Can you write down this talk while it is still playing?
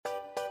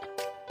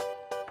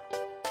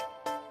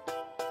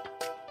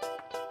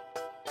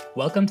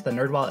Welcome to the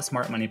NerdWallet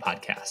Smart Money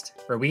Podcast,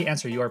 where we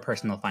answer your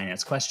personal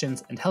finance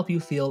questions and help you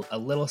feel a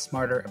little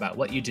smarter about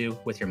what you do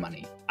with your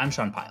money. I'm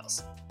Sean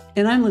Piles.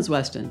 And I'm Liz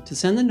Weston. To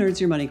send the nerds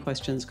your money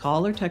questions,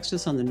 call or text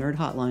us on the Nerd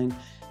Hotline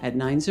at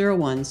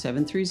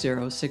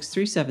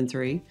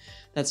 901-730-6373.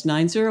 That's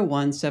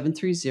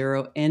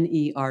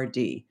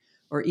 901-730-NERD.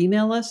 Or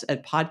email us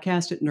at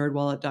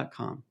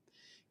podcast@nerdwallet.com.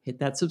 Hit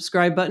that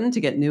subscribe button to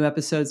get new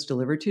episodes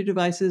delivered to your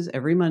devices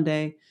every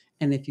Monday.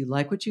 And if you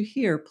like what you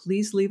hear,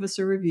 please leave us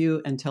a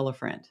review and tell a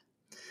friend.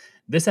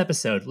 This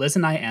episode, Liz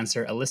and I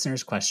answer a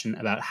listener's question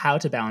about how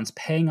to balance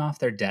paying off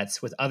their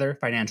debts with other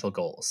financial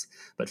goals.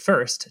 But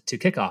first, to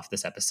kick off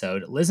this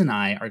episode, Liz and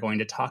I are going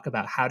to talk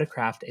about how to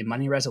craft a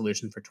money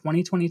resolution for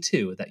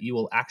 2022 that you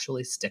will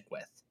actually stick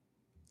with.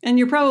 And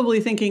you're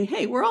probably thinking,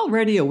 hey, we're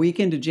already a week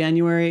into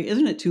January.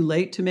 Isn't it too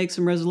late to make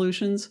some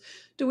resolutions?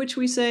 To which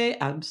we say,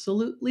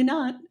 absolutely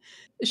not.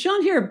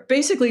 Sean here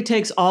basically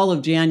takes all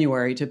of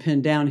January to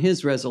pin down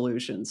his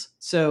resolutions.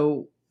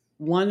 So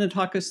want to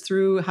talk us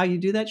through how you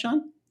do that,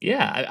 Sean?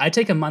 Yeah, I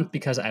take a month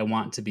because I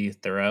want to be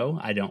thorough.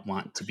 I don't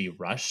want to be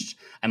rushed.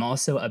 I'm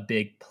also a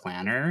big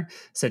planner.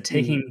 So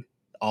taking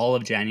all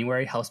of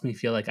January helps me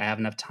feel like I have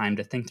enough time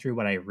to think through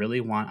what I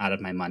really want out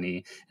of my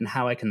money and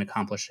how I can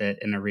accomplish it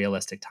in a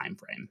realistic time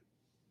frame.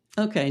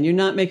 Okay, and you're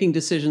not making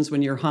decisions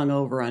when you're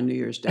hungover on New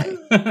Year's Day.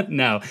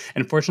 No,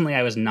 unfortunately,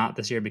 I was not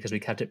this year because we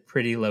kept it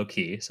pretty low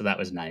key, so that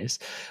was nice.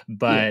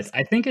 But Yes.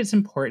 I think it's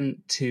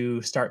important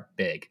to start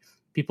big.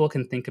 People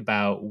can think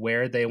about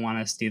where they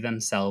want to see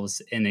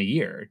themselves in a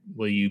year.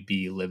 Will you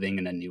be living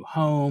in a new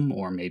home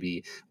or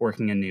maybe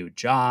working a new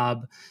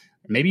job?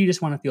 Maybe you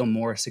just want to feel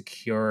more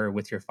secure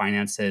with your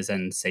finances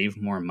and save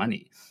more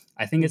money.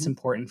 I think it's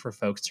important for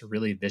folks to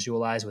really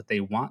visualize what they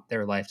want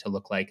their life to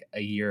look like a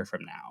year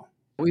from now.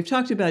 We've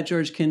talked about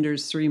George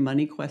Kinder's 3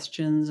 money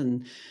questions,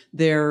 and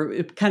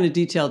they're kind of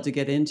detailed to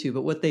get into,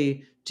 but what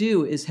they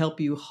do is help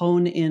you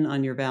hone in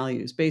on your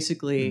values.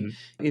 Basically,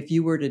 if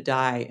you were to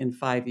die in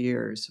 5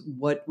 years,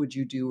 what would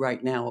you do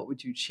right now? What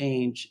would you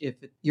change? If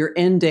your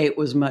end date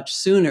was much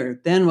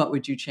sooner, then what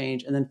would you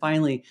change? And then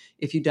finally,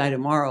 if you die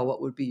tomorrow, what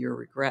would be your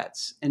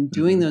regrets? And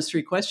doing those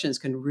 3 questions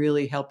can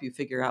really help you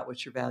figure out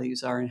what your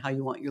values are and how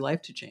you want your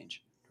life to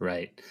change.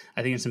 Right.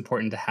 I think it's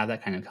important to have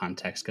that kind of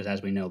context because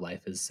as we know,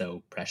 life is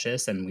so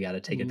precious and we got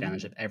to take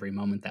advantage of every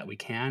moment that we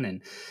can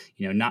and,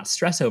 not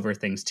stress over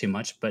things too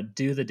much, but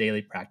do the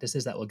daily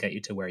practices that will get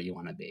you to where you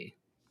want to be.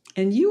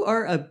 And you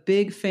are a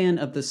big fan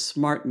of the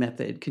SMART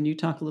method. Can you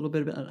talk a little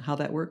bit about how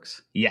that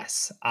works?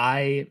 Yes,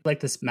 I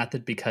like this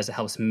method because it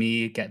helps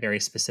me get very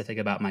specific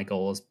about my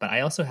goals, but I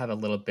also have a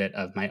little bit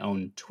of my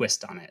own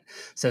twist on it.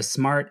 So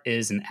SMART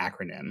is an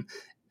acronym.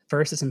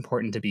 First, it's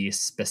important to be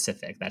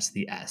specific. That's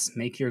the S.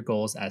 Make your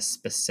goals as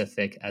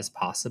specific as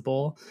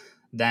possible.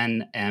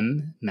 Then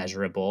M,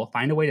 measurable.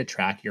 Find a way to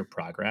track your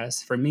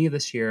progress. For me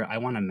this year, I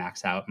want to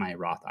max out my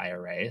Roth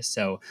IRA.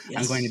 So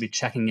I'm going to be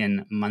checking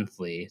in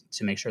monthly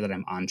to make sure that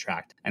I'm on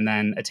track. And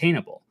then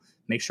attainable.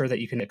 Make sure that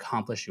you can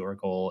accomplish your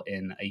goal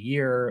in a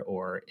year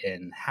or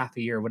in half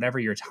a year, whatever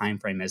your time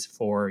frame is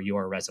for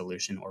your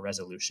resolution or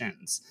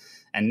resolutions.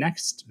 And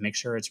next, make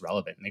sure it's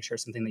relevant. Make sure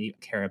it's something that you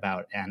care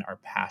about and are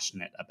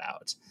passionate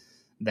about.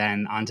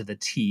 Then onto the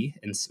T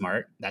in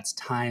SMART, that's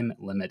time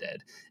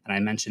limited. And I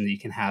mentioned that you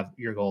can have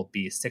your goal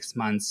be 6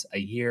 months, a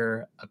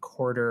year, a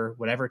quarter,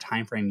 whatever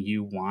time frame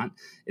you want.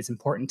 It's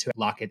important to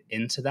lock it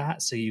into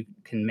that so you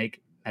can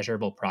make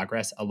measurable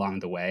progress along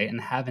the way and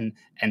have an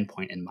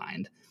endpoint in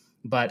mind.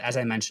 But as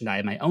I mentioned, I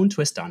have my own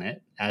twist on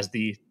it as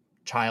the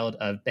child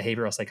of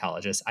behavioral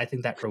psychologists. I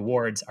think that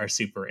rewards are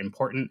super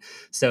important.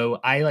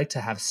 So I like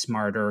to have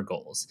smarter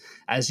goals.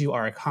 As you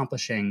are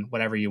accomplishing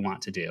whatever you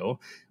want to do,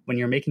 when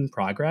you're making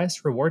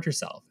progress, reward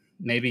yourself.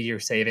 Maybe you're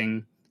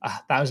saving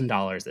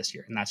 $1,000 this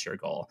year, and that's your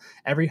goal.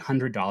 Every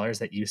 $100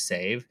 that you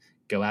save,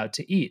 go out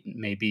to eat.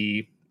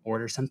 Maybe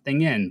order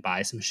something in,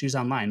 buy some shoes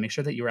online. Make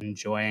sure that you're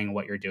enjoying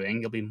what you're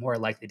doing. You'll be more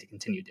likely to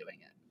continue doing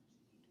it.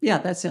 Yeah,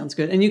 that sounds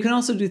good. And you can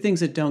also do things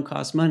that don't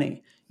cost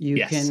money. You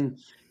Yes. can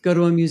go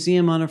to a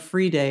museum on a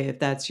free day if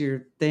that's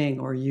your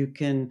thing, or you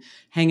can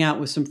hang out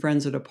with some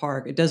friends at a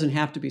park. It doesn't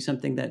have to be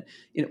something that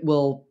it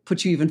will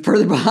put you even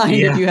further behind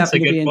if you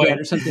happen to be in debt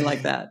or something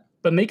like that.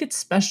 But make it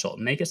special.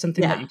 Make it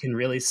something that you can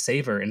really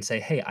savor and say,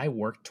 hey, I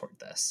worked toward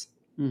this.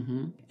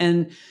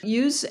 And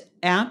use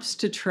apps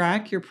to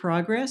track your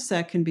progress.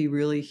 That can be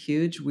really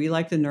huge. We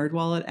like the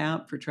NerdWallet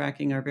app for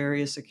tracking our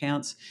various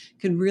accounts.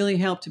 It can really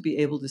help to be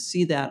able to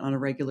see that on a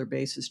regular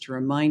basis to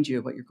remind you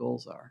of what your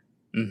goals are.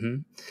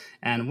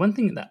 And one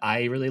thing that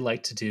I really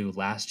liked to do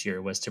last year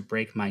was to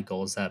break my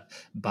goals up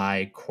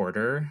by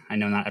quarter. I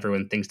know not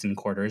everyone thinks in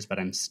quarters, but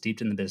I'm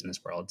steeped in the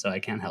business world, so I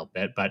can't help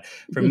it. But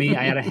for me,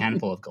 I had a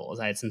handful of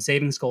goals. I had some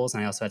savings goals,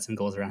 and I also had some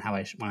goals around how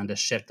I wanted to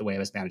shift the way I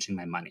was managing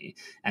my money.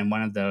 And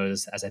one of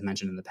those, as I've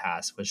mentioned in the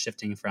past, was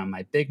shifting from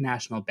my big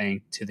national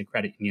bank to the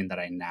credit union that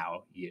I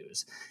now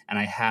use. And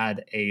I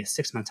had a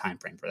 6-month time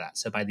frame for that.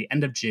 So by the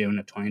end of June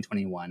of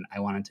 2021, I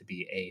wanted to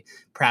be a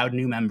proud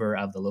new member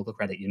of the local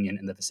credit union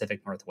in the Pacific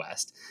Pacific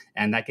Northwest.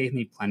 And that gave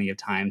me plenty of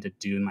time to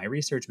do my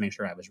research, make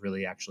sure I was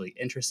really actually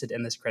interested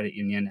in this credit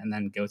union, and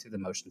then go through the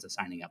motions of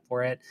signing up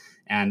for it.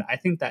 And I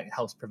think that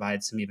helps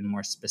provide some even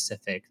more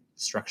specific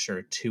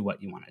structure to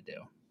what you want to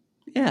do.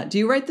 Yeah. Do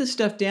you write this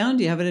stuff down?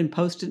 Do you have it in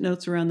Post-it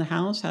notes around the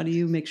house? How do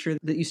you make sure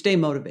that you stay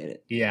motivated?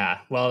 Yeah.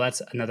 Well,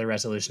 that's another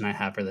resolution I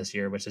have for this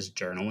year, which is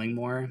journaling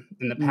more.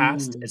 In the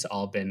past, it's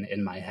all been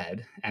in my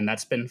head, and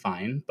that's been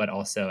fine. But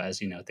also, as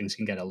you know, things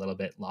can get a little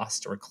bit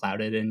lost or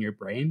clouded in your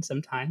brain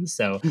sometimes.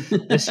 So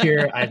this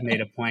year, I've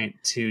made a point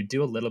to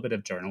do a little bit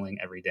of journaling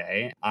every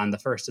day. On the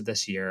first of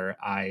this year,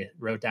 I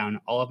wrote down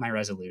all of my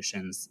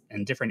resolutions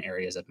in different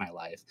areas of my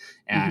life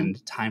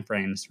and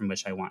timeframes from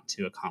which I want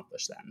to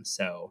accomplish them.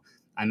 So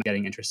I'm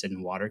getting interested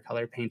in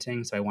watercolor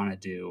painting. So I want to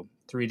do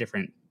 3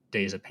 different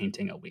days of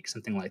painting a week,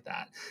 something like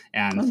that.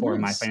 And for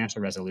my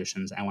financial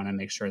resolutions, I want to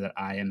make sure that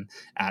I am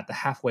at the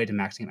halfway to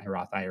maxing my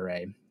Roth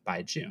IRA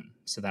by June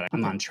so that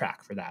I'm on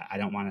track for that. I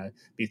don't want to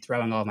be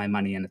throwing all of my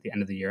money in at the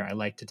end of the year. I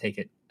like to take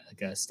it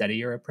like a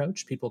steadier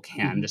approach. People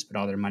can just put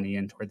all their money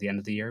in toward the end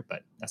of the year,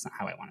 but that's not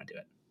how I want to do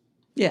it.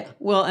 Yeah.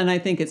 Well, and I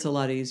think it's a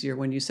lot easier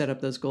when you set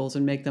up those goals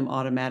and make them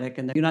automatic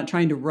and you're not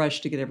trying to rush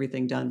to get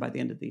everything done by the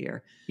end of the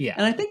year. Yeah.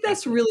 And I think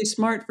that's really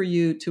smart for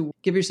you to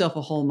give yourself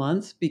a whole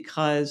month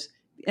because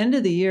the end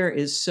of the year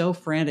is so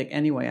frantic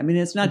anyway. I mean,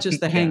 it's not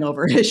just the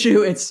hangover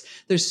issue.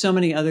 There's so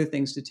many other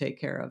things to take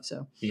care of.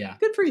 So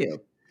good for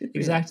you.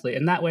 Exactly.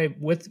 And that way,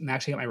 with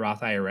maxing out my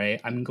Roth IRA,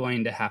 I'm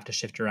going to have to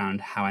shift around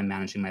how I'm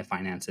managing my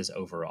finances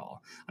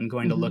overall. I'm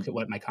going to look at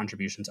what my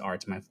contributions are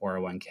to my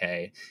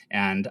 401k.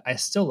 And I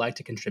still like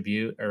to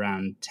contribute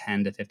around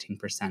 10 to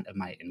 15% of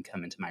my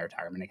income into my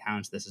retirement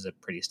accounts. This is a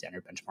pretty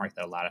standard benchmark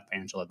that a lot of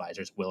financial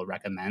advisors will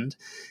recommend.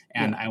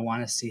 And I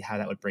want to see how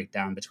that would break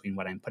down between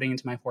what I'm putting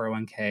into my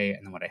 401k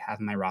and then what I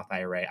have in my Roth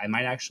IRA. I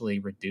might actually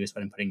reduce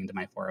what I'm putting into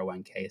my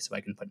 401k so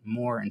I can put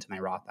more into my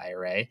Roth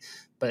IRA.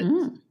 But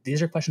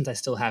these are questions I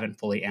still haven't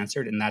fully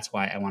answered, and that's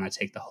why I want to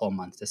take the whole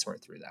month to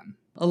sort through them.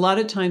 A lot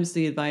of times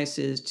the advice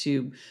is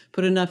to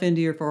put enough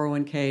into your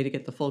 401k to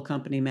get the full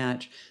company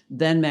match,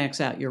 then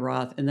max out your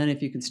Roth, and then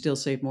if you can still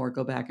save more,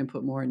 go back and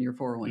put more in your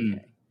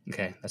 401k.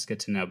 Okay, that's good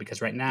to know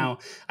because right now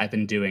I've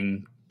been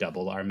doing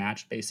double our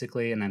match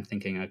basically. And I'm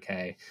thinking,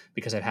 okay,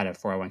 because I've had a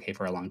 401k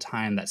for a long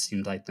time, that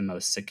seemed like the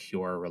most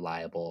secure,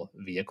 reliable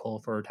vehicle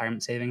for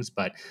retirement savings,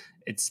 but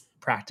it's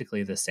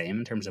practically the same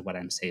in terms of what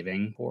I'm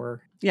saving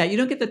for. Yeah, you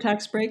don't get the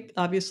tax break,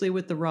 obviously,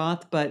 with the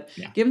Roth, but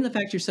given the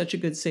fact you're such a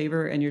good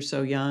saver and you're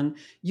so young,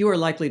 you are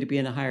likely to be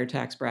in a higher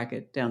tax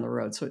bracket down the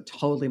road. So it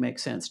totally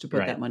makes sense to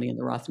put that money in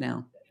the Roth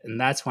now. And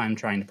that's why I'm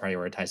trying to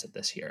prioritize it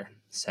this year.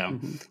 So,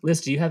 Liz,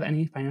 do you have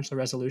any financial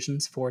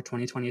resolutions for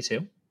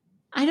 2022?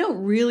 I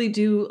don't really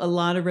do a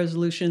lot of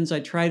resolutions. I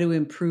try to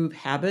improve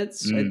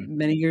habits. I,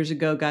 many years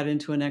ago, got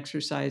into an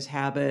exercise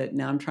habit.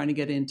 Now I'm trying to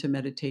get into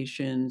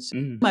meditations.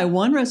 My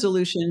one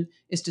resolution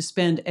is to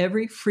spend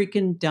every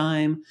freaking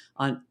dime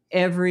on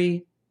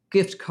every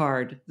gift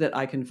card that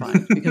I can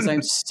find because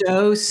I'm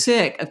so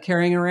sick of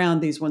carrying around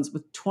these ones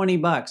with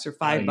 $20 or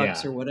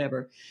 $5 or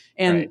whatever.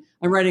 And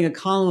I'm writing a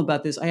column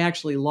about this. I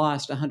actually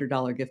lost a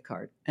 $100 gift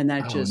card, and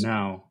that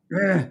no.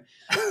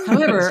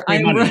 However,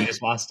 I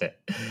just lost it.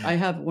 I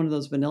have one of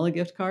those vanilla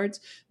gift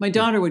cards. My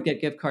daughter would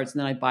get gift cards, and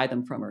then I buy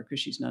them from her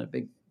because she's not a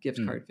big gift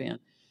card fan.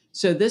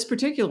 So this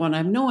particular one, I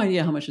have no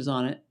idea how much is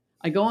on it.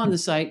 I go on the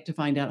site to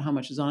find out how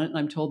much is on it, and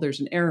I'm told there's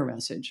an error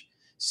message.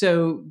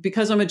 So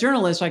because I'm a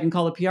journalist, I can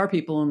call the PR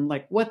people and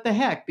like, what the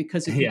heck?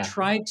 Because if you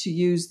try to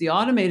use the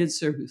automated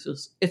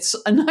services, it's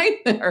a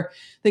nightmare.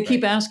 They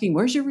keep asking,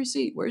 where's your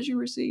receipt? Where's your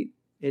receipt?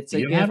 It's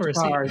a gift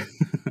card.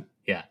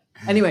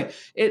 Anyway,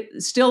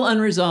 it's still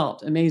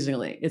unresolved,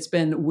 amazingly. It's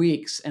been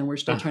weeks, and we're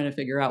still trying to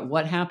figure out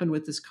what happened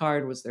with this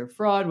card. Was there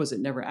fraud? Was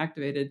it never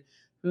activated?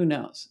 Who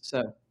knows?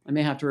 So I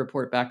may have to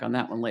report back on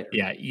that one later.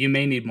 Yeah, you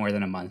may need more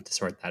than a month to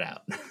sort that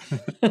out.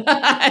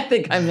 I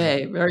think I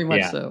may, very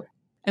much so.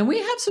 And we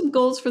have some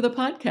goals for the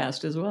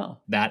podcast as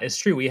well. That is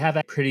true. We have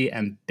a pretty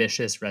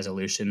ambitious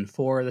resolution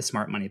for the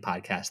Smart Money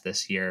podcast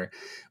this year.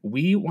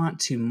 We want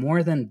to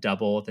more than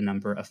double the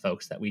number of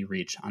folks that we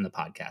reach on the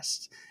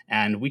podcast.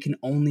 And we can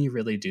only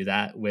really do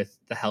that with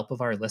the help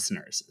of our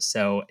listeners.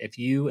 So if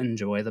you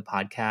enjoy the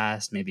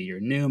podcast, maybe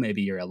you're new,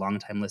 maybe you're a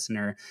longtime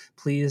listener,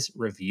 please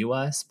review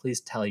us. Please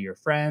tell your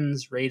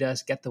friends, rate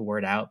us, get the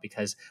word out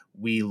because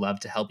we love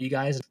to help you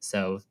guys.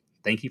 So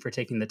thank you for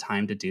taking the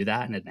time to do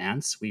that in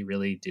advance. We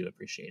really do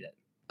appreciate it.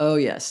 Oh,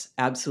 yes,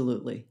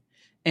 absolutely.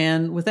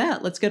 And with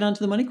that, let's get on to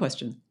the money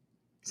question.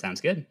 Sounds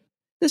good.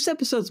 This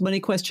episode's money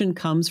question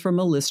comes from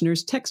a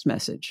listener's text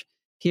message.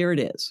 Here it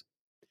is.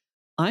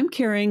 I'm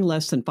carrying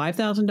less than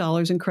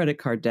 $5,000 in credit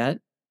card debt,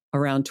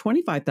 around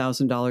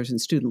 $25,000 in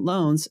student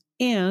loans,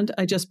 and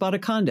I just bought a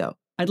condo.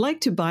 I'd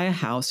like to buy a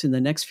house in the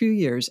next few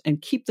years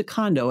and keep the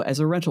condo as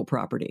a rental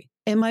property.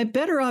 Am I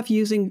better off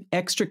using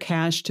extra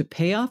cash to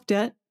pay off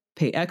debt,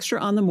 pay extra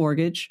on the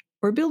mortgage,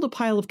 or build a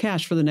pile of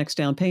cash for the next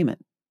down payment?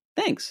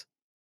 Thanks.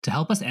 To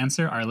help us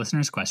answer our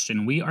listener's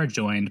question, we are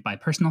joined by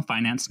personal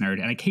finance nerd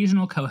and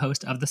occasional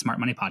co-host of the Smart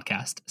Money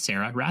podcast,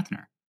 Sarah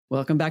Rathner.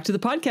 Welcome back to the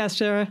podcast,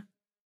 Sarah.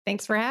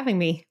 Thanks for having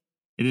me.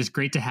 It is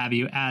great to have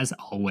you as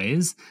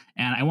always.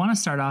 And I want to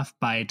start off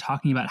by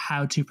talking about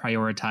how to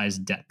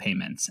prioritize debt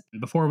payments.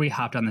 Before we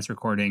hopped on this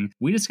recording,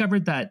 we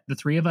discovered that the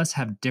three of us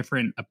have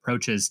different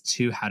approaches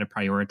to how to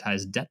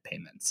prioritize debt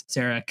payments.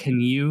 Sarah, can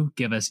you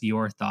give us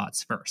your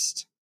thoughts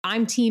first?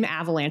 I'm team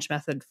avalanche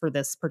method for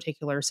this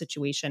particular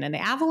situation. And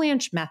the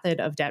avalanche method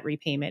of debt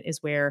repayment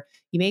is where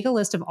you make a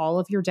list of all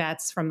of your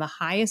debts from the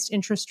highest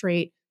interest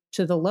rate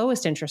to the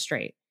lowest interest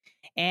rate.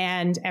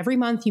 And every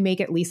month you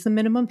make at least the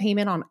minimum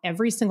payment on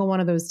every single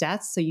one of those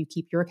debts. So you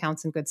keep your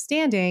accounts in good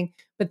standing,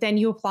 but then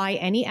you apply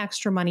any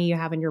extra money you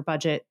have in your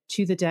budget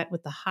to the debt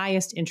with the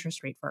highest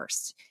interest rate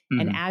first.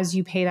 Mm-hmm. And as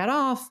you pay that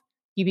off,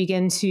 you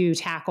begin to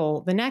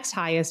tackle the next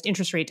highest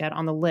interest rate debt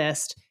on the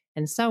list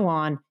and so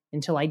on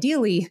until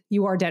ideally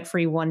you are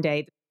debt-free one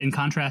day. In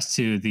contrast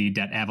to the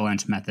debt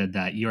avalanche method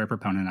that you're a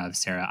proponent of,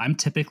 Sarah, I'm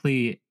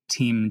typically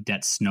team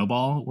debt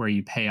snowball, where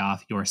you pay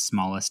off your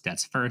smallest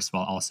debts first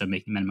while also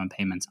making minimum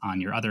payments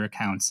on your other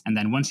accounts. And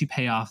then once you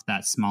pay off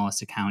that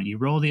smallest account, you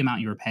roll the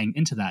amount you were paying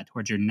into that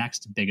towards your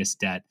next biggest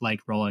debt,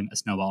 like rolling a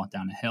snowball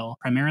down a hill.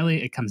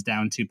 Primarily, it comes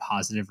down to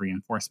positive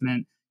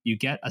reinforcement. You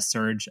get a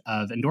surge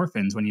of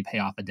endorphins when you pay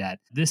off a debt.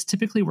 This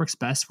typically works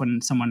best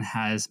when someone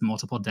has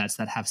multiple debts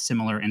that have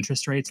similar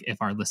interest rates. If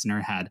our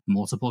listener had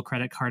multiple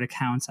credit card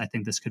accounts, I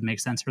think this could make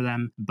sense for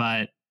them.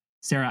 But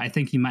Sarah, I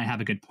think you might have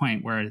a good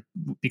point where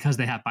because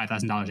they have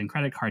 $5,000 in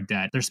credit card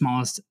debt, their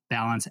smallest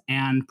balance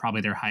and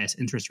probably their highest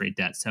interest rate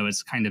debt. So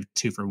it's kind of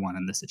 2 for 1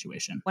 in this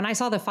situation. When I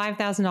saw the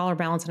 $5,000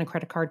 balance in a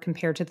credit card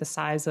compared to the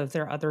size of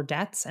their other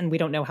debts, and we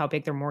don't know how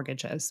big their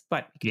mortgage is,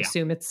 but you can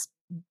assume it's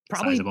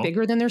probably sizable,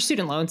 bigger than their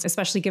student loans,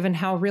 especially given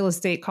how real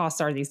estate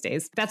costs are these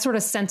days. That sort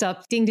of sent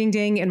up ding, ding,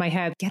 ding in my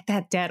head. Get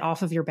that debt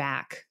off of your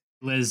back.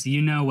 Liz,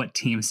 you know what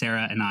team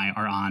Sarah and I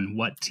are on.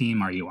 What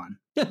team are you on?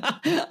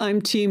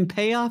 I'm team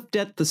pay off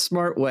debt the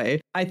smart way.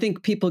 I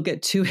think people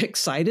get too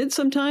excited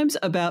sometimes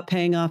about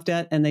paying off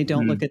debt and they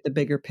don't look at the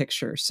bigger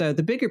picture. So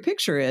the bigger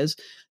picture is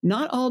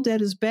not all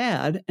debt is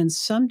bad and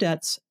some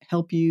debts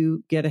help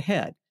you get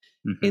ahead.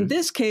 In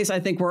this case, I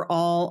think we're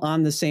all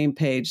on the same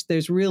page.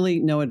 There's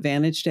really no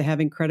advantage to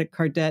having credit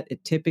card debt.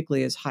 It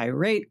typically is high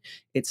rate.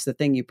 It's the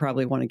thing you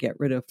probably want to get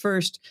rid of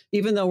first.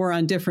 Even though we're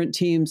on different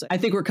teams, I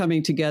think we're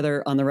coming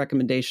together on the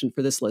recommendation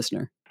for this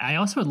listener. I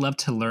also would love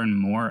to learn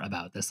more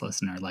about this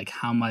listener. Like,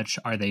 how much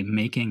are they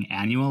making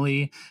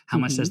annually? How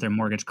much does their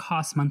mortgage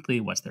cost monthly?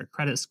 What's their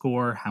credit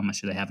score? How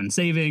much do they have in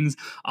savings?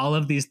 All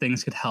of these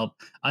things could help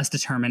us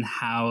determine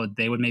how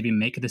they would maybe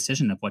make a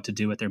decision of what to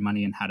do with their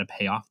money and how to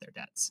pay off their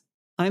debts.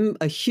 I'm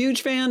a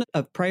huge fan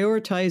of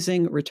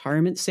prioritizing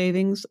retirement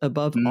savings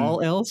above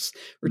all else.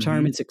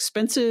 Retirement's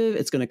expensive.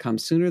 It's going to come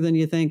sooner than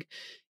you think.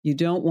 You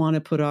don't want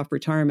to put off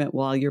retirement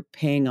while you're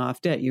paying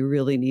off debt. You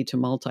really need to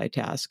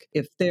multitask.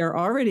 If they're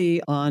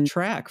already on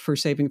track for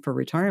saving for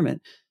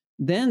retirement,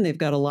 then they've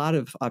got a lot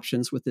of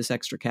options with this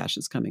extra cash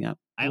that's coming up.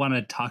 I want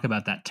to talk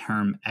about that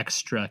term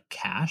extra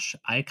cash.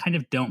 I kind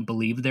of don't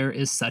believe there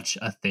is such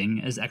a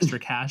thing as extra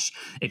cash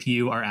if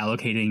you are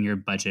allocating your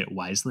budget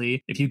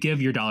wisely. If you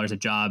give your dollars a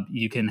job,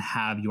 you can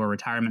have your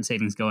retirement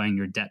savings going,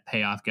 your debt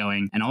payoff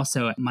going, and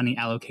also money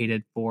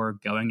allocated for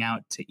going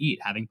out to eat,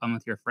 having fun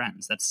with your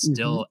friends. That's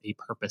still a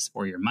purpose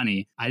for your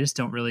money. I just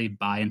don't really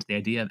buy into the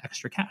idea of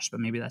extra cash, but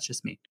maybe that's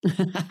just me.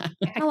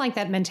 I don't like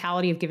that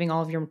mentality of giving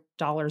all of your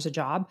dollars a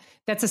job.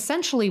 That's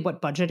essentially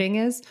what budgeting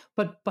is,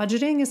 but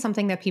budgeting is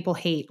something that people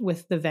hate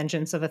with the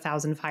vengeance of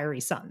 1,000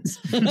 fiery suns.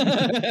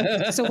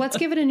 So let's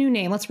give it a new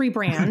name. Let's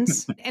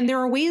rebrand. And there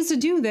are ways to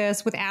do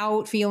this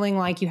without feeling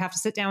like you have to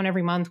sit down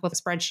every month with a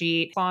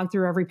spreadsheet, log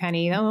through every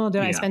penny. Oh,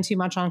 did I spend too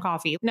much on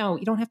coffee? No,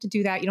 you don't have to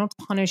do that. You don't have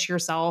to punish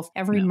yourself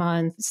every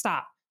month.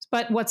 Stop.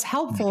 But what's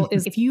helpful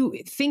is if you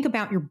think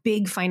about your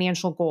big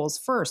financial goals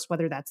first,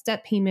 whether that's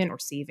debt payment or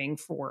saving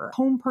for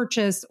home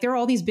purchase, there are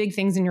all these big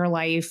things in your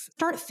life.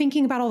 Start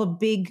thinking about all the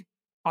big,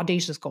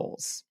 audacious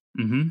goals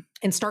and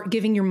start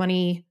giving your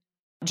money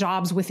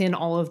jobs within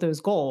all of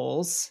those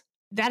goals.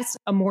 That's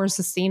a more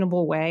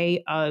sustainable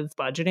way of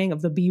budgeting,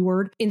 of the B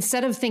word.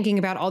 Instead of thinking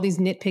about all these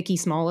nitpicky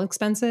small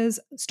expenses,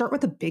 start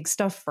with the big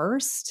stuff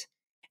first.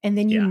 And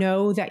then you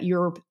know that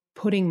you're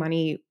putting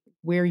money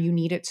where you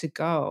need it to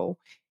go.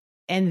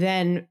 And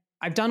then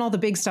I've done all the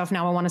big stuff.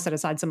 Now I want to set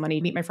aside some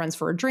money, meet my friends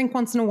for a drink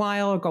once in a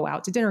while, or go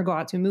out to dinner, go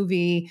out to a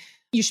movie.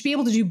 You should be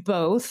able to do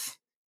both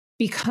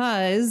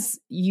because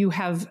you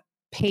have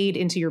paid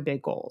into your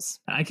big goals.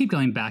 I keep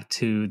going back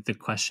to the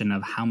question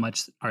of how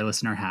much our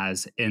listener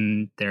has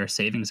in their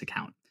savings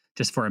account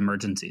just for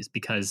emergencies,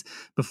 because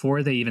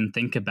before they even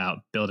think about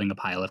building a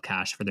pile of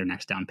cash for their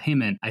next down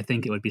payment, I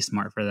think it would be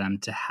smart for them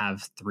to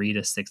have 3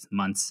 to 6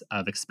 months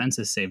of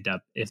expenses saved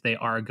up if they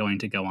are going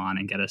to go on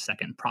and get a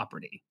second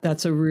property.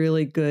 That's a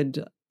really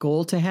good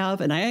goal to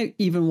have. And I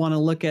even want to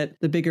look at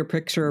the bigger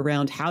picture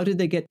around how did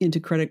they get into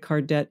credit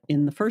card debt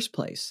in the first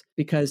place?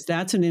 Because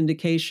that's an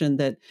indication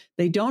that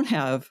they don't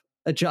have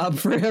a job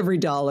for every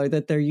dollar,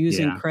 that they're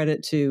using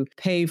credit to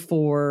pay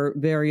for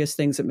various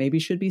things that maybe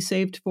should be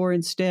saved for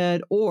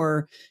instead,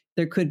 or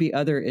there could be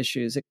other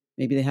issues.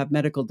 Maybe they have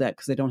medical debt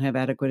because they don't have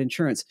adequate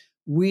insurance.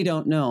 We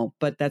don't know,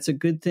 but that's a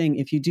good thing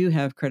if you do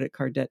have credit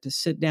card debt to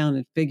sit down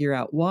and figure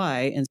out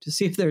why and to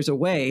see if there's a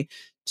way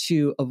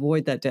to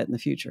avoid that debt in the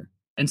future.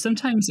 And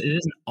sometimes it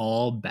isn't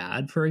all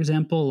bad. For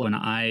example, when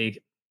I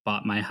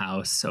bought my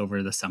house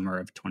over the summer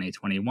of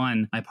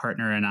 2021, my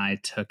partner and I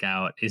took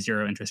out a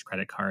zero interest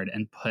credit card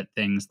and put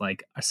things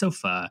like a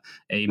sofa,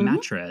 a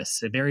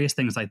mattress, various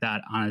things like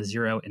that on a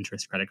zero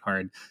interest credit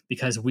card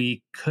because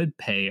we could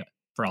pay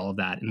for all of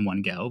that in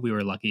one go. We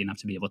were lucky enough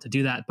to be able to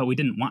do that, but we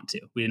didn't want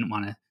to. We didn't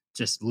want to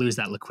just lose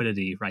that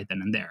liquidity right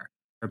then and there.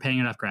 We're paying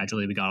it off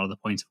gradually. We got all the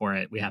points for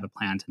it. We have a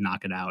plan to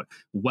knock it out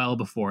well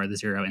before the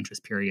zero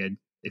interest period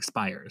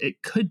expires.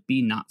 It could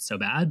be not so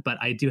bad, but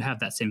I do have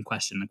that same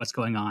question. Like, what's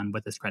going on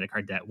with this credit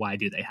card debt? Why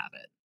do they have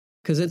it?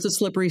 Because it's a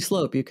slippery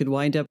slope. You could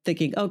wind up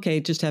thinking, okay,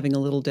 just having a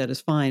little debt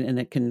is fine, and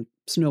it can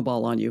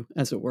snowball on you,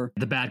 as it were.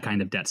 The bad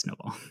kind of debt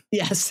snowball.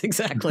 Yes,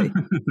 exactly.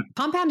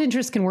 Compound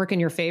interest can work in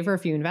your favor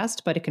if you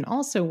invest, but it can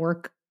also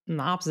work in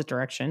the opposite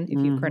direction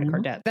if you have credit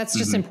card debt. That's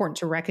just important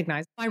to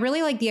recognize. I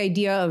really like the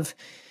idea of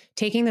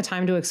taking the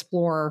time to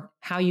explore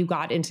how you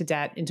got into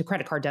debt, into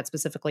credit card debt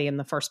specifically in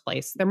the first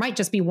place. There might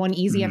just be one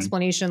easy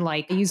explanation,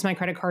 like I used my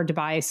credit card to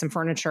buy some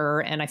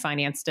furniture and I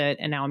financed it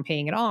and now I'm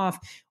paying it off.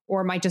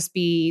 Or it might just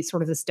be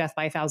sort of this death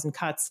by a thousand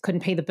cuts.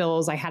 Couldn't pay the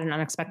bills. I had an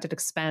unexpected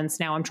expense.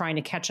 Now I'm trying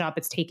to catch up.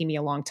 It's taking me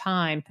a long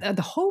time.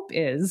 The hope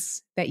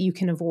is that you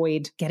can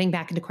avoid getting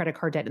back into credit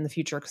card debt in the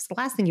future, because the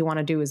last thing you want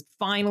to do is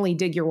finally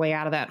dig your way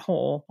out of that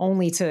hole,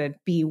 only to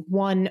be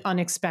one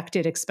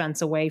unexpected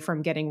expense away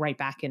from getting right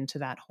back into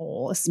that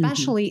hole,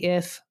 especially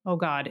if, oh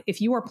God,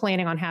 if you are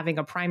planning on having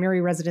a primary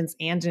residence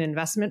and an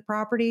investment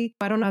property.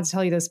 I don't know how to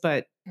tell you this,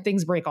 but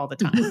things break all the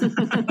time.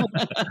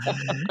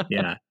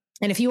 Yeah.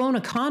 And if you own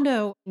a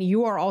condo,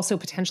 you are also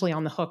potentially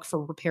on the hook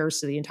for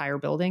repairs to the entire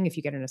building if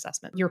you get an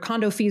assessment. Your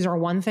condo fees are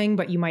one thing,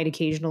 but you might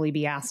occasionally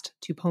be asked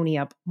to pony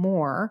up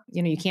more.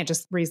 You know, you can't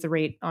just raise the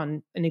rate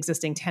on an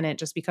existing tenant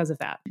just because of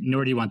that.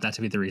 Nor do you want that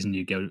to be the reason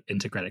you go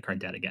into credit card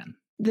debt again.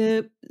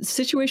 The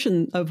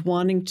situation of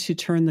wanting to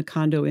turn the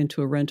condo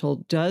into a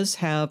rental does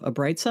have a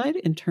bright side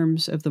in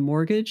terms of the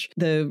mortgage.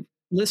 The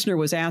listener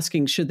was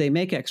asking, should they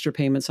make extra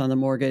payments on the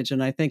mortgage?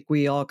 And I think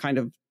we all kind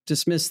of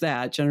dismiss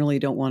that. Generally,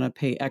 don't want to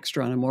pay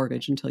extra on a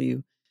mortgage until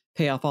you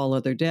pay off all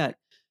other debt.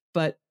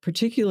 But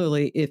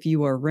particularly if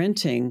you are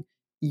renting,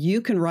 you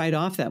can write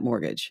off that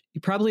mortgage. You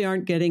probably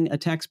aren't getting a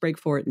tax break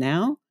for it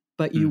now,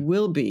 but you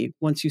will be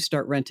once you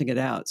start renting it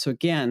out. So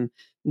again,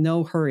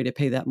 no hurry to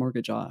pay that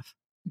mortgage off.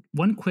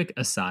 One quick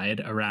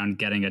aside around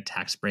getting a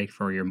tax break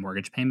for your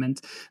mortgage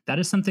payment. That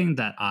is something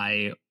that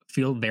I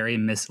feel very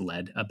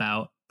misled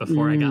about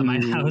before I got my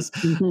house.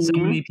 So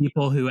many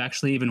people who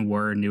actually even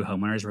were new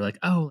homeowners were like,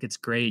 oh, it's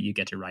great. You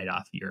get to write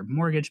off your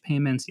mortgage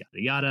payments,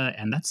 yada, yada.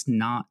 And that's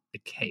not the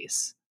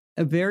case.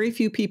 A very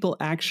few people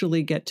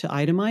actually get to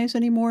itemize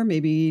anymore.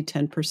 Maybe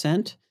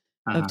 10%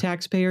 of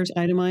taxpayers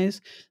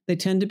itemize. They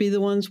tend to be the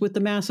ones with the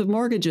massive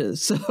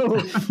mortgages. So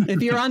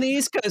if you're on the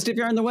East Coast, if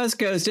you're on the West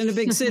Coast in a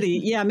big city,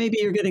 yeah, maybe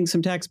you're getting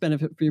some tax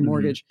benefit for your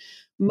mortgage.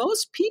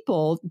 Most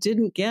people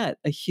didn't get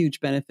a huge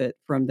benefit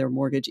from their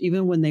mortgage,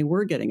 even when they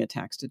were getting a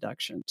tax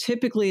deduction.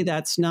 Typically,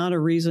 that's not a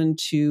reason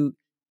to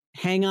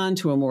hang on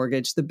to a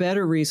mortgage. The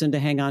better reason to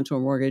hang on to a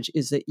mortgage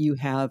is that you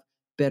have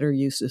better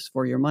uses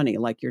for your money.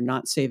 Like you're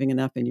not saving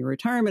enough in your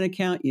retirement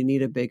account. You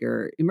need a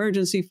bigger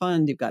emergency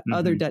fund. You've got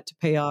other debt to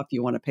pay off.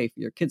 You want to pay for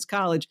your kids'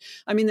 college.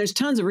 I mean, there's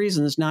tons of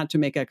reasons not to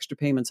make extra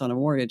payments on a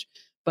mortgage,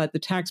 but the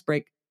tax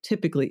break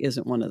typically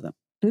isn't one of them.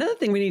 Another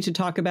thing we need to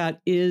talk about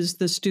is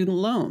the student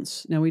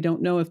loans. Now, we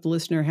don't know if the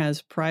listener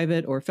has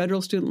private or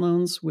federal student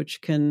loans,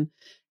 which can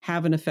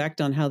have an effect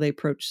on how they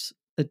approach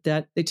the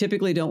debt. They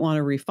typically don't want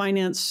to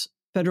refinance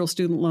federal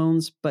student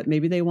loans, but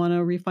maybe they want to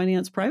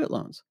refinance private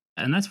loans.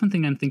 And that's one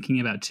thing I'm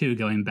thinking about, too,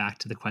 going back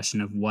to the question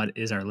of what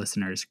is our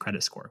listeners'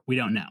 credit score? We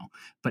don't know.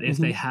 But if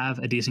they have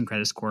a decent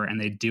credit score and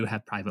they do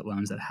have private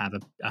loans that have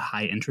a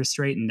high interest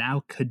rate,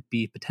 now could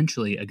be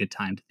potentially a good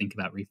time to think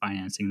about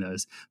refinancing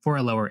those for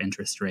a lower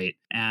interest rate.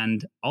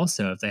 And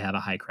also, if they have a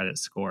high credit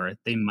score,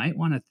 they might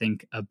want to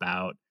think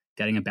about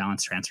getting a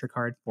balance transfer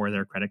card for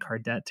their credit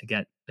card debt to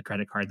get a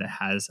credit card that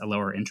has a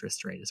lower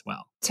interest rate as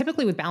well.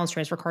 Typically with balance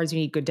transfer cards, you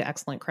need good to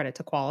excellent credit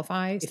to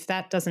qualify. If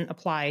that doesn't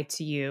apply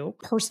to you,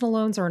 personal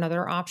loans are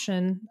another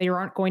option. They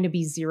aren't going to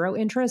be zero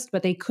interest,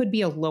 but they could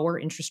be a lower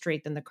interest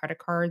rate than the credit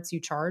cards you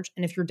charge.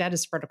 And if your debt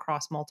is spread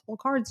across multiple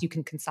cards, you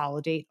can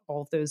consolidate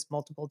all of those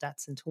multiple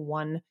debts into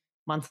one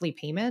monthly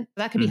payment.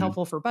 That could be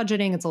helpful for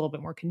budgeting. It's a little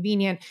bit more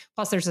convenient.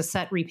 Plus, there's a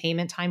set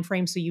repayment time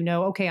frame. So you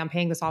know, okay, I'm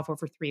paying this off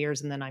over 3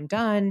 years and then I'm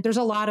done. There's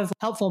a lot of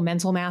helpful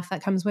mental math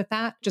that comes with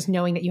that. Just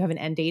knowing that you have an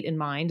end date in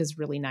mind is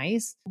really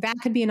nice. That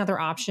could be another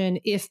option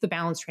if the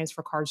balance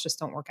transfer cards just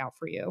don't work out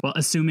for you. Well,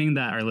 assuming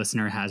that our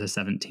listener has a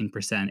 17%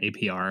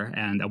 APR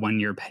and a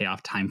 1-year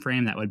payoff time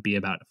frame, that would be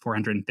about a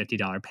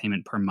 $450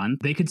 payment per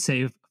month. They could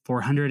save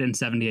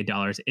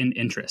 $478 in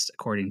interest,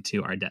 according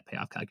to our debt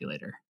payoff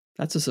calculator.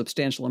 That's a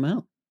substantial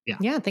amount.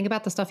 Yeah. Think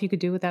about the stuff you could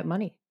do with that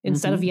money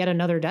instead of yet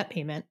another debt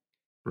payment.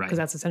 Right. Because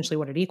that's essentially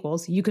what it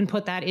equals. You can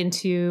put that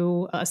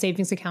into a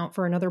savings account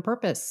for another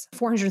purpose.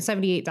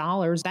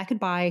 $478, that could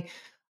buy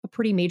a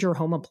pretty major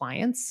home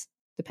appliance,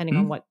 depending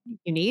on what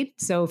you need.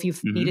 So if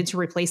you've needed to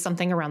replace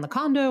something around the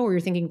condo, or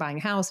you're thinking buying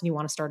a house and you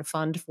want to start a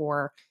fund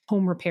for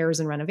home repairs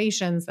and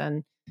renovations,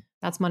 then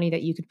that's money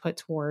that you could put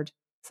toward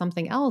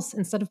something else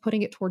instead of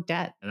putting it toward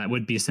debt. That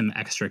would be some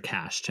extra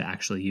cash to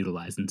actually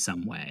utilize in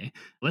some way.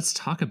 Let's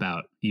talk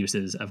about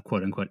uses of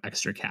quote unquote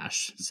extra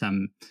cash.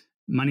 Some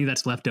money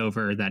that's left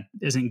over that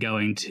isn't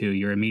going to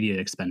your immediate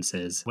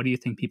expenses. What do you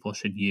think people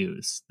should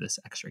use this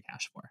extra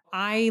cash for?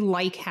 I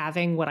like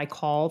having what I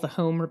call the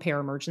home repair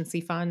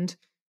emergency fund.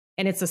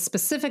 And it's a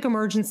specific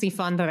emergency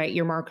fund that I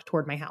earmark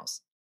toward my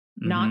house,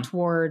 not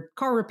toward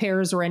car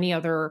repairs or any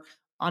other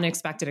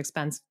unexpected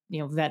expense,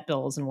 vet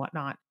bills and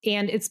whatnot.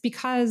 And it's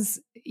because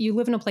you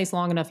live in a place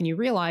long enough and you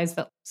realize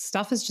that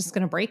stuff is just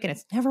going to break, and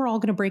it's never all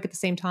going to break at the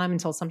same time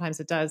until sometimes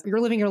it does. You're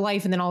living your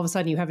life and then all of a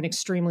sudden you have an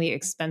extremely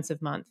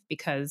expensive month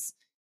because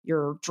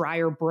your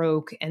dryer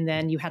broke and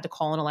then you had to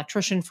call an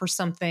electrician for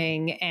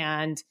something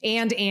and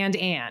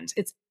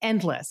it's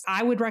endless.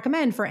 I would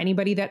recommend for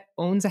anybody that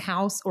owns a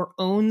house or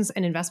owns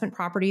an investment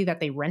property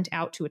that they rent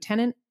out to a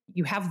tenant,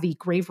 you have the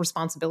grave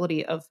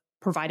responsibility of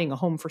providing a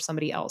home for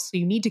somebody else. So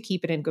you need to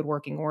keep it in good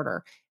working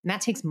order. And that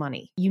takes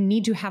money. You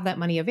need to have that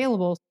money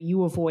available so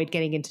you avoid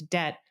getting into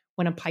debt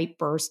when a pipe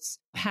bursts.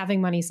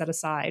 Having money set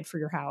aside for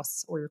your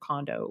house or your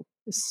condo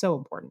is so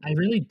important. I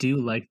really do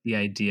like the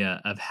idea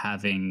of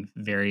having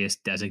various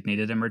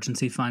designated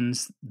emergency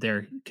funds.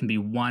 There can be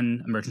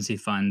one emergency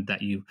fund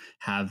that you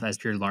have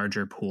as your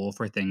larger pool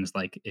for things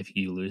like if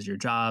you lose your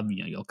job,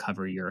 you'll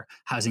cover your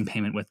housing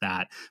payment with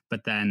that.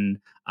 But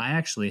then I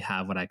actually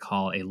have what I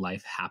call a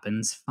life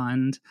happens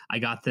fund. I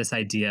got this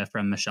idea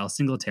from Michelle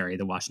Singletary,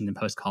 the Washington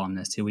Post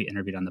columnist who we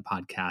interviewed on the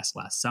podcast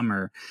last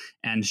summer.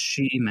 And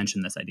she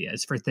mentioned this idea.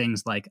 It's for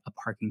things like a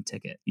parking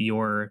ticket.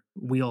 Your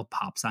wheel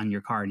pops on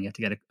your car and you have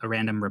to get a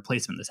random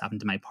replacement. This happened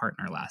to my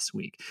partner last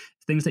week.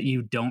 Things that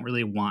you don't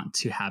really want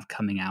to have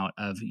coming out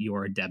of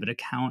your debit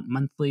account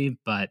monthly,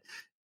 but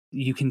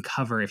you can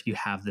cover if you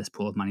have this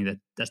pool of money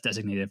that's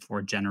designated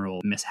for general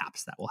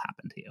mishaps that will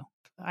happen to you.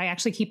 I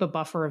actually keep a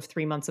buffer of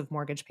 3 months of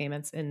mortgage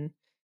payments, and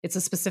it's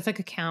a specific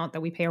account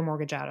that we pay our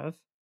mortgage out of,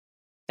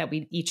 that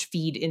we each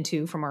feed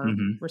into from our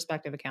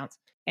respective accounts.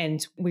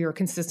 And we are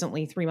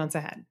consistently 3 months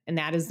ahead. And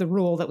that is the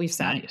rule that we've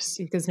set. Nice.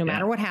 Because no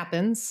matter what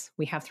happens,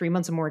 we have 3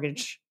 months of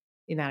mortgage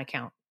in that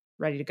account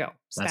ready to go.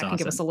 So That's that can awesome.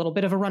 give us a little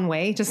bit of a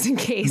runway just in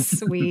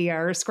case we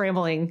are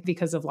scrambling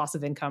because of loss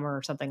of income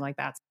or something like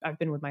that. I've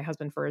been with my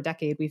husband for a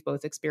decade. We've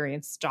both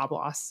experienced job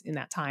loss in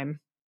that time.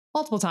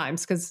 Multiple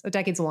times, because a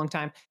decade's a long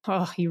time.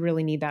 Oh, you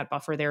really need that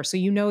buffer there. So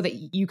you know that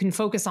you can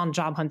focus on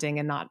job hunting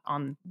and not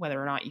on whether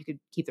or not you could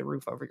keep the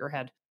roof over your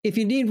head. If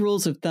you need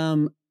rules of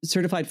thumb,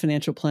 certified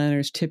financial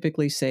planners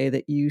typically say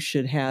that you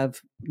should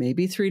have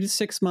maybe 3 to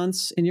 6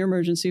 months in your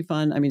emergency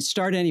fund. I mean,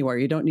 start anywhere.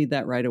 You don't need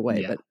that right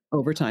away, but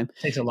over time.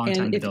 It takes a long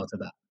time to build to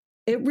that.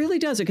 It really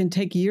does. It can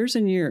take years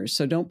and years.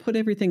 So don't put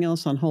everything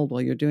else on hold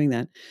while you're doing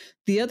that.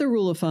 The other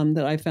rule of thumb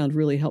that I found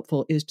really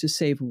helpful is to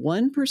save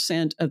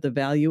 1% of the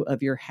value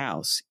of your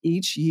house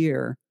each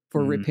year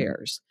for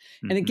repairs.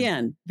 And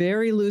again,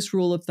 very loose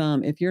rule of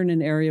thumb. If you're in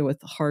an area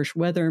with harsh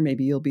weather,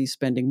 maybe you'll be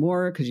spending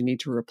more because you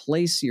need to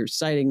replace your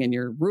siding and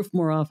your roof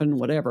more often,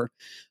 whatever.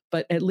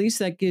 But at least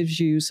that gives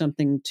you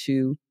something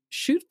to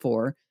shoot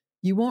for.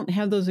 You won't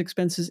have those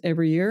expenses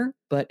every year,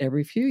 but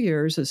every few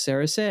years, as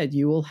Sarah said,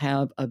 you will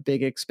have a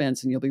big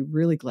expense and you'll be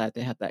really glad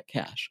to have that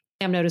cash.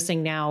 I'm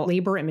noticing now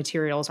labor and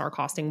materials are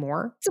costing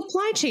more.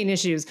 Supply chain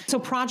issues. So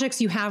projects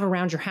you have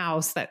around your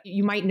house that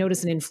you might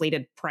notice an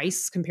inflated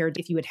price compared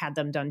to if you had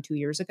them done 2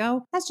 years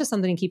ago. That's just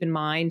something to keep in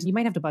mind. You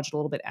might have to budget a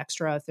little bit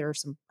extra if there are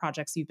some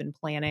projects you've been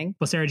planning.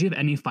 Well, Sarah, do you have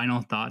any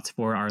final thoughts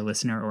for our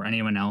listener or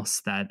anyone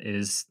else that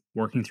is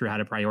working through how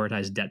to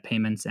prioritize debt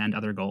payments and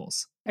other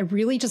goals? I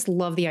really just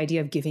love the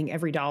idea of giving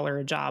every dollar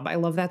a job. I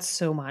love that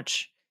so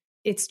much.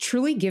 It's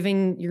truly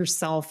giving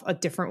yourself a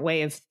different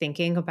way of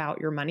thinking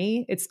about your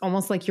money. It's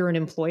almost like you're an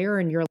employer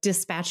and you're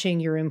dispatching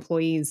your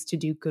employees to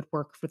do good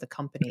work for the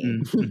company.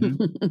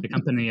 The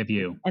company of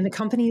you. And the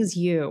company is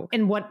you.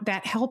 And what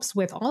that helps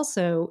with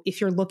also,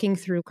 if you're looking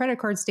through credit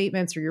card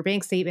statements or your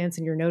bank statements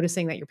and you're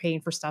noticing that you're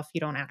paying for stuff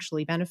you don't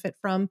actually benefit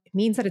from, it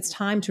means that it's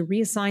time to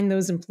reassign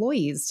those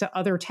employees to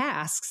other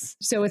tasks.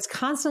 So it's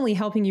constantly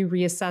helping you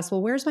reassess,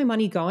 well, where's my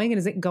money going? And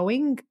is it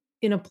going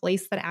in a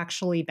place that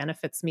actually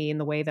benefits me in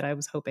the way that I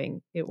was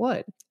hoping it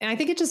would? And I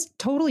think it just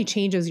totally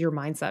changes your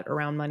mindset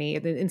around money.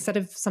 Instead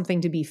of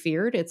something to be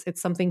feared,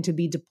 it's something to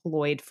be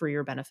deployed for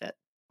your benefit.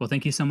 Well,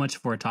 thank you so much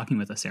for talking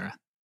with us, Sarah.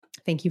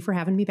 Thank you for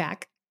having me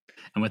back.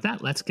 And with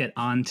that, let's get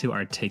on to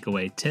our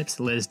takeaway tips.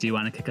 Liz, do you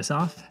want to kick us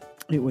off?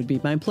 It would be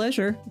my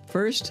pleasure.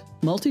 First,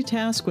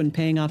 multitask when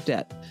paying off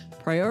debt.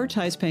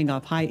 Prioritize paying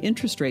off high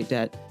interest rate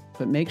debt,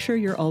 but make sure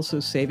you're also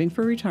saving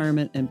for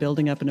retirement and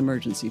building up an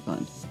emergency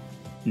fund.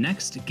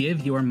 Next,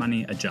 give your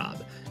money a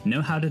job.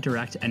 Know how to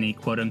direct any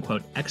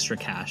quote-unquote extra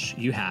cash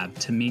you have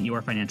to meet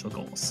your financial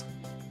goals.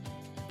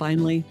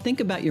 Finally,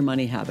 think about your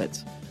money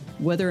habits.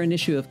 Whether an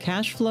issue of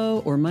cash flow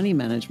or money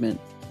management,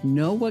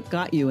 know what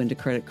got you into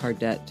credit card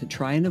debt to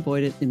try and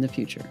avoid it in the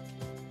future.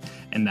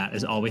 And that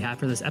is all we have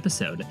for this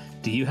episode.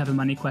 Do you have a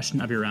money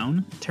question of your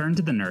own? Turn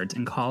to the nerds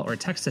and call or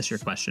text us your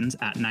questions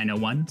at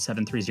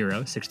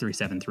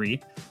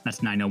 901-730-6373. That's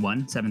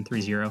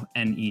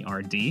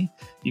 901-730-NERD.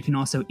 You can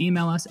also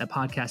email us at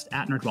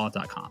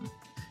podcast@nerdwallet.com.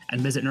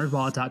 And visit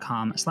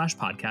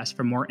nerdwallet.com/podcast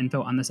for more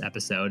info on this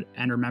episode.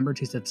 And remember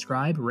to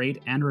subscribe,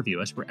 rate, and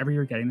review us wherever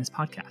you're getting this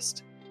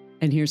podcast.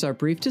 And here's our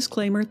brief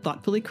disclaimer,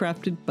 thoughtfully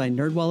crafted by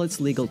NerdWallet's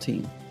legal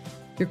team.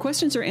 Your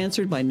questions are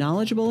answered by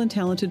knowledgeable and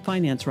talented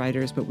finance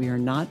writers, but we are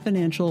not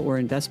financial or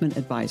investment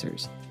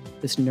advisors.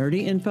 This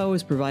nerdy info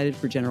is provided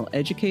for general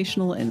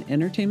educational and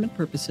entertainment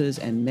purposes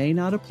and may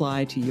not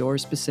apply to your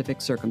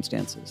specific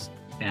circumstances.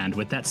 And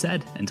with that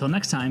said, until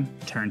next time,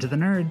 turn to the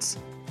nerds.